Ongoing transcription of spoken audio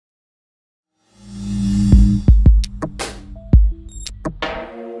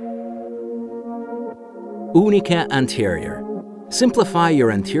Unica anterior. Simplify your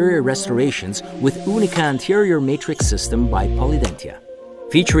anterior restorations with Unica anterior matrix system by Polydentia.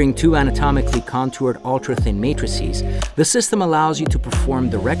 Featuring two anatomically contoured ultra-thin matrices, the system allows you to perform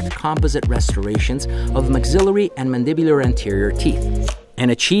direct composite restorations of maxillary and mandibular anterior teeth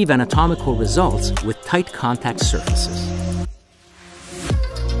and achieve anatomical results with tight contact surfaces.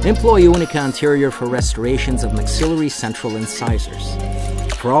 Employ Unica anterior for restorations of maxillary central incisors.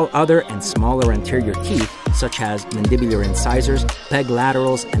 For all other and smaller anterior teeth, such as mandibular incisors, peg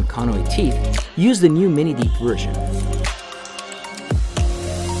laterals, and conoid teeth, use the new mini-deep version.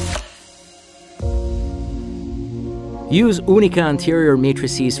 Use Unica anterior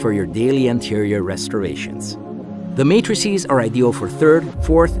matrices for your daily anterior restorations. The matrices are ideal for 3rd,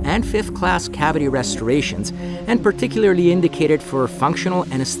 4th, and 5th class cavity restorations and particularly indicated for functional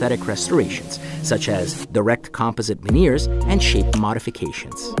and aesthetic restorations, such as direct composite veneers and shape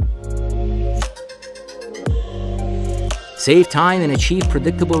modifications. Save time and achieve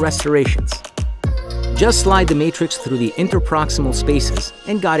predictable restorations. Just slide the matrix through the interproximal spaces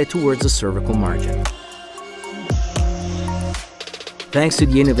and guide it towards the cervical margin. Thanks to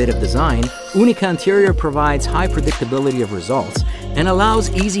the innovative design, Unica anterior provides high predictability of results and allows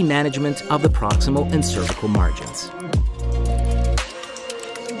easy management of the proximal and cervical margins.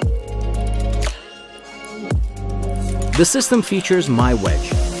 The system features My Wedge,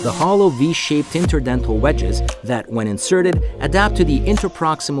 the hollow V-shaped interdental wedges that, when inserted, adapt to the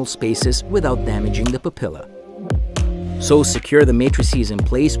interproximal spaces without damaging the papilla. So secure the matrices in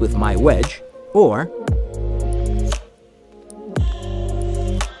place with My Wedge, or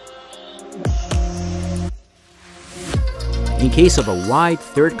in case of a wide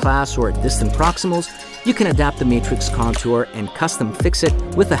 3rd class or distant proximals, you can adapt the matrix contour and custom fix it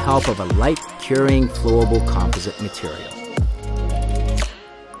with the help of a light, curing, flowable composite material.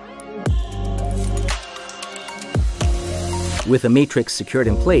 With the matrix secured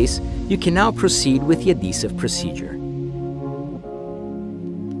in place, you can now proceed with the adhesive procedure.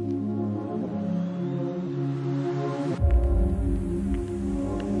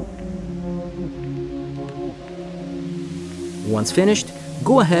 Once finished,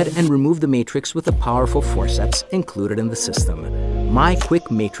 go ahead and remove the matrix with a powerful forceps included in the system, My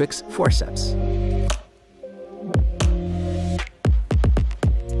Quick Matrix Forceps.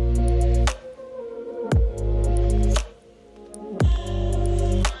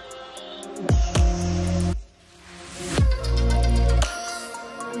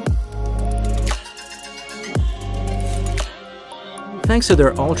 Thanks to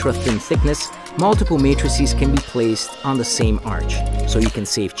their ultra-thin thickness, multiple matrices can be placed on the same arch, so you can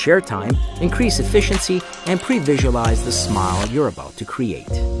save chair time, increase efficiency, and pre-visualize the smile you're about to create.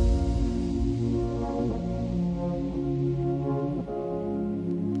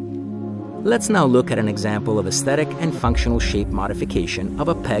 Let's now look at an example of aesthetic and functional shape modification of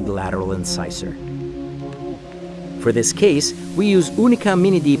a peg lateral incisor. For this case, we use Unica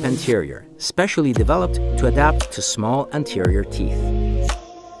mini-deep anterior, specially developed to adapt to small anterior teeth.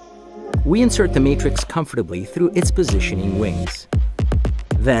 We insert the matrix comfortably through its positioning wings.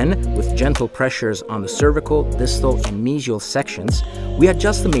 Then, with gentle pressures on the cervical, distal, and mesial sections, we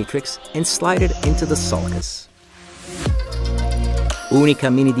adjust the matrix and slide it into the sulcus.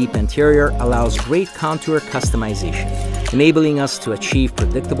 Unica mini-deep anterior allows great contour customization, enabling us to achieve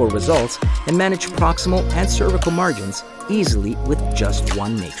predictable results and manage proximal and cervical margins easily with just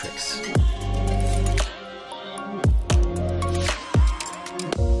one matrix.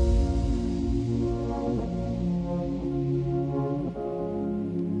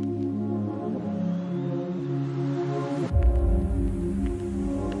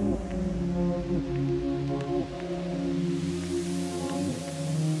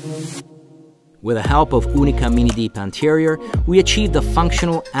 With the help of Unica mini-deep anterior, we achieved a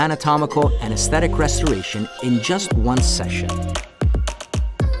functional, anatomical, and aesthetic restoration in just one session.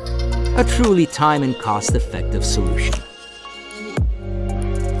 A truly time and cost-effective solution.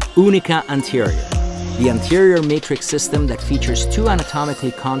 Unica anterior, the anterior matrix system that features two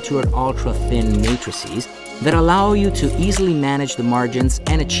anatomically contoured ultra-thin matrices that allow you to easily manage the margins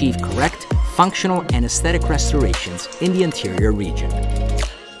and achieve correct, functional, and aesthetic restorations in the anterior region.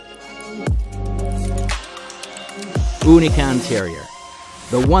 Unica anterior,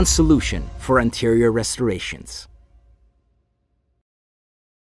 the one solution for anterior restorations.